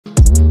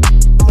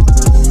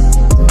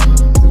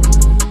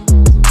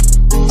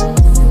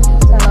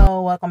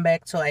welcome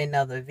back to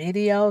another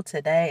video.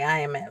 Today I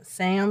am at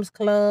Sam's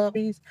Club,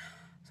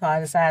 so I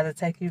decided to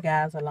take you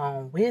guys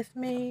along with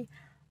me.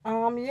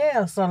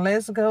 Yeah, so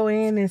let's go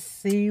in and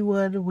see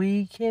what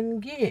we can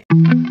get.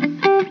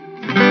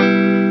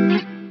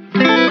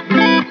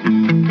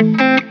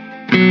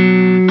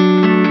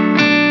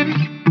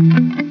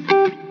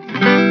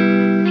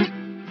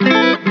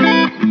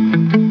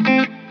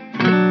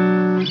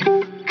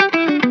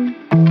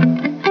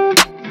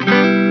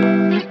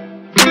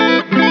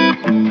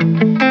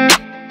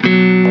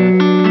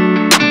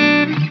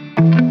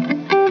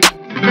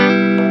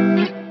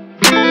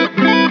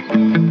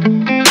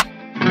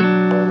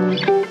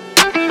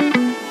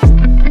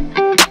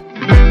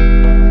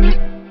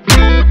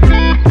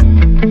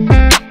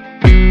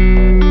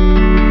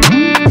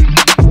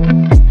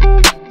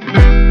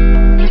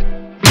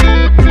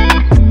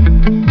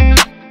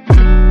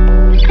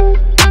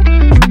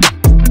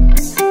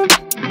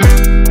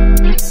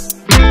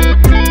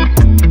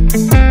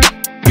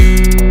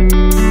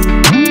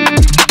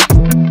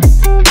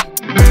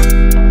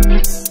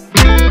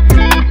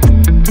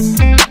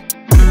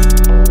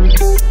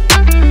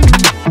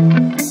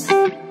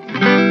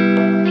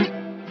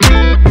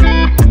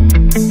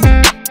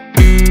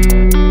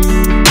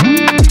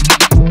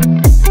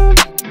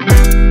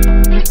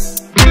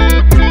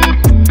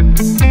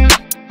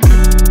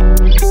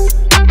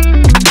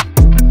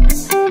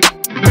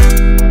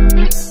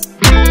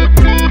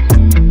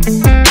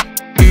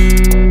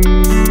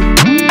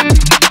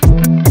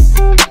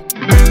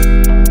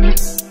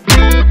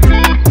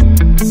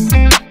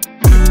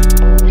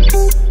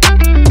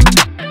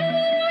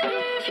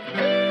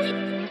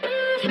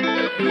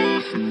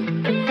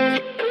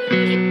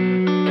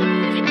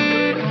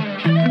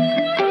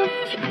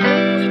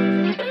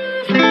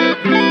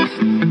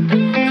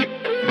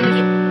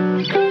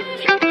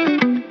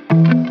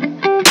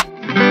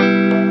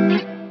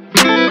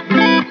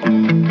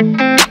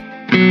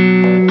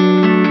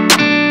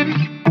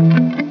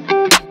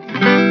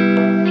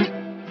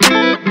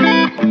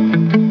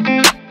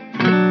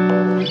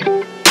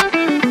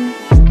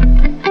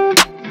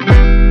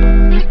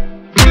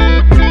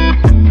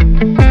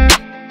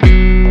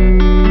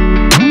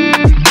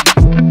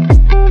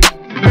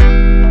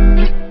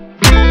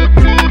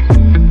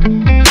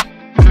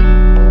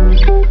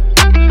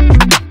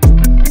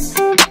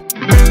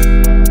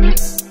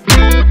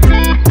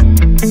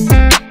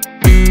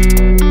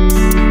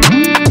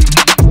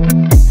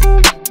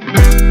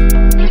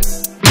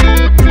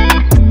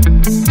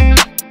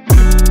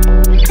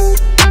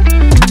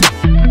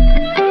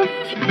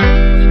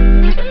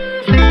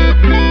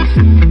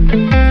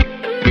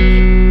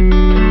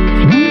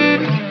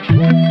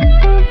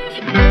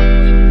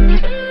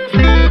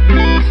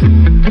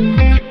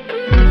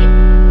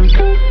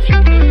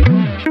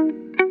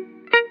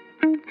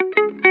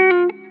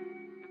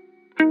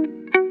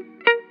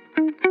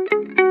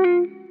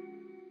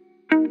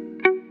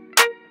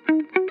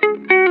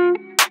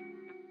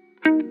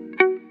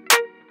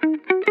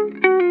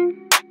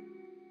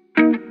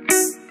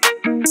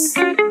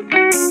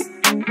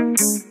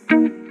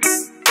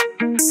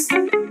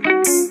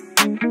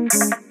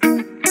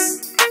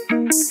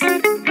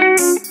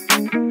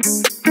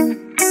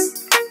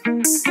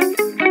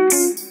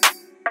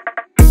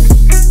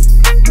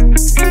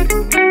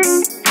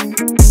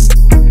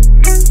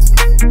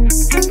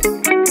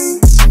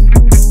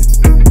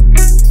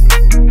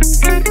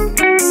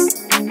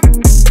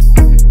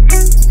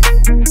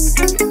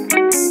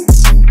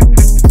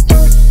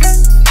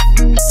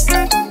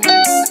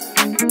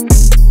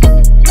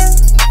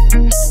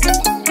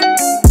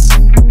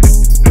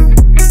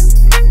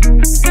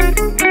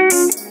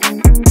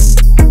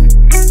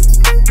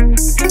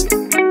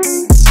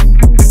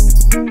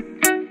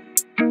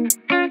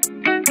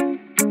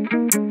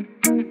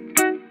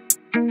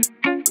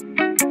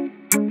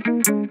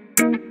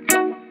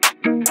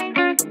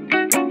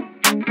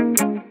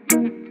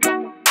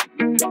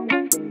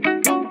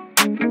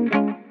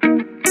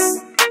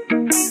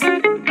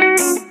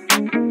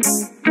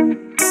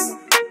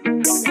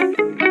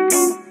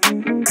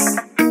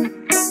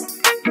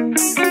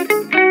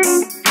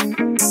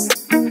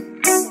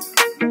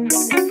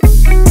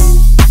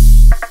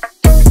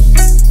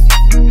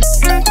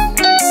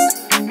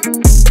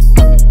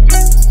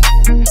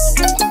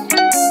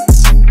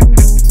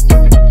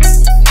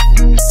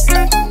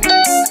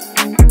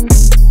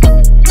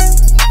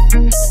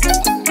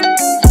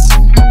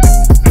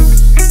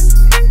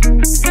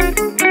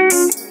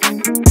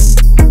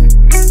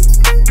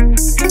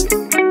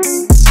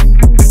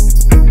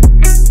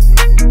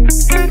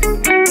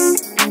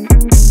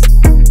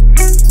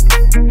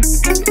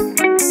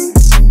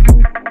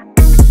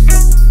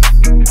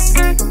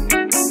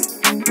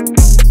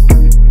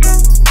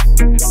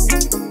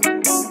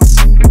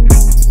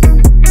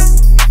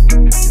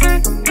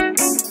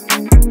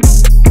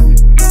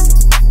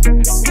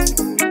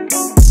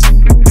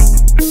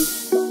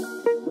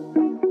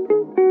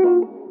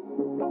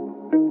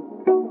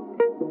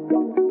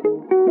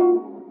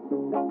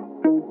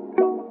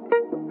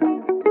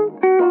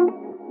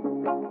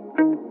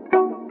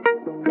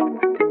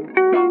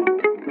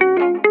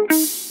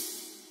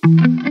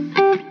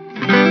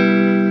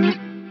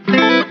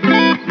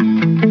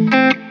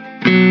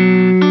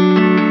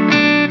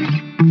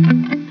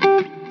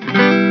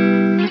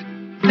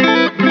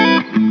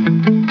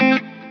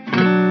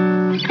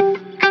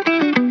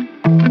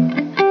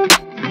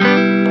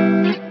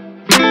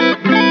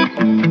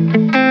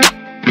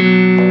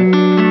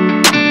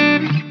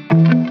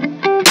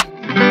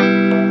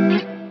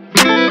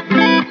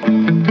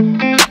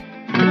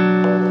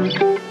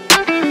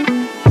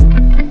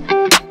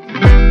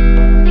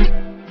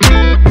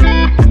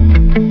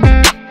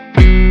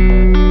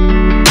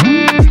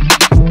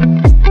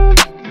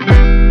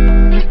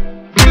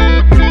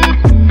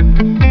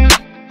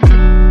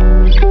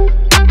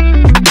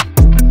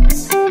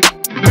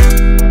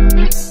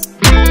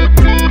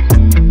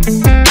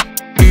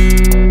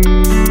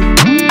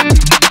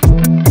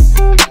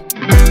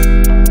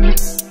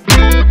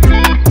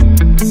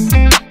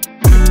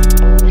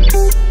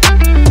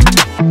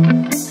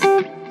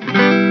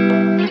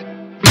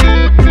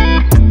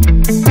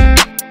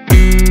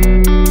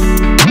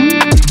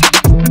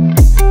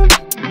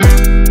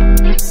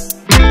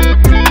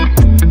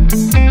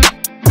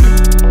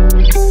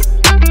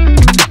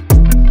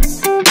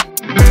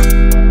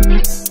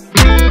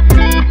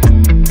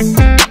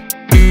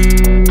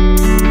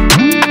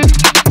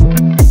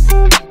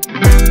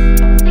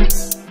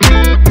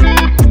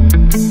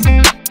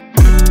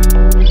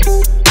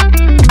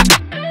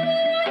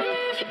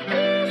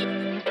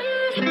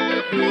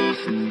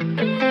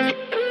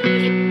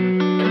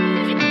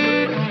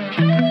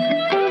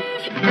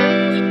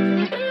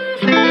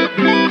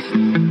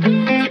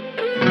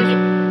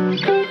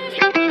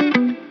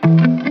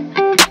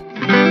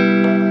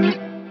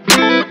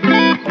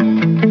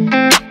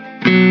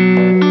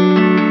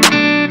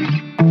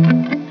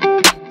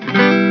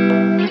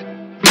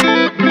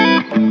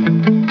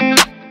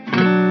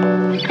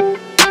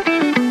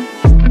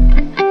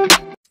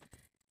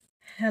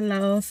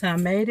 Hello, so I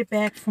made it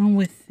back from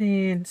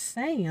within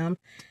Sam.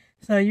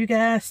 So you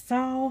guys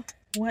saw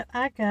what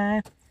I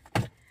got.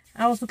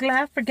 I was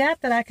glad I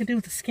forgot that I could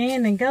do the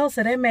scan and go,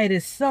 so they made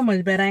it so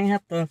much better. I ain't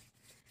have to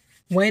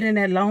wait in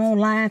that long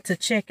line to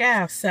check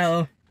out.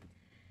 So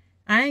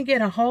I ain't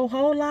get a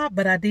whole lot,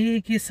 but I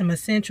did get some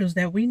essentials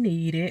that we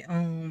needed.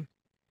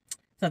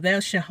 So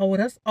that should hold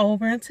us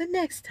over until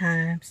next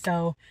time.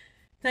 So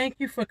thank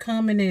you for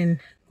coming and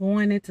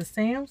going into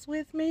Sam's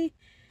with me.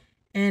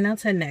 And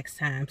until next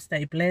time,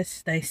 stay blessed,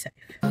 stay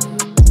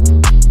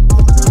safe.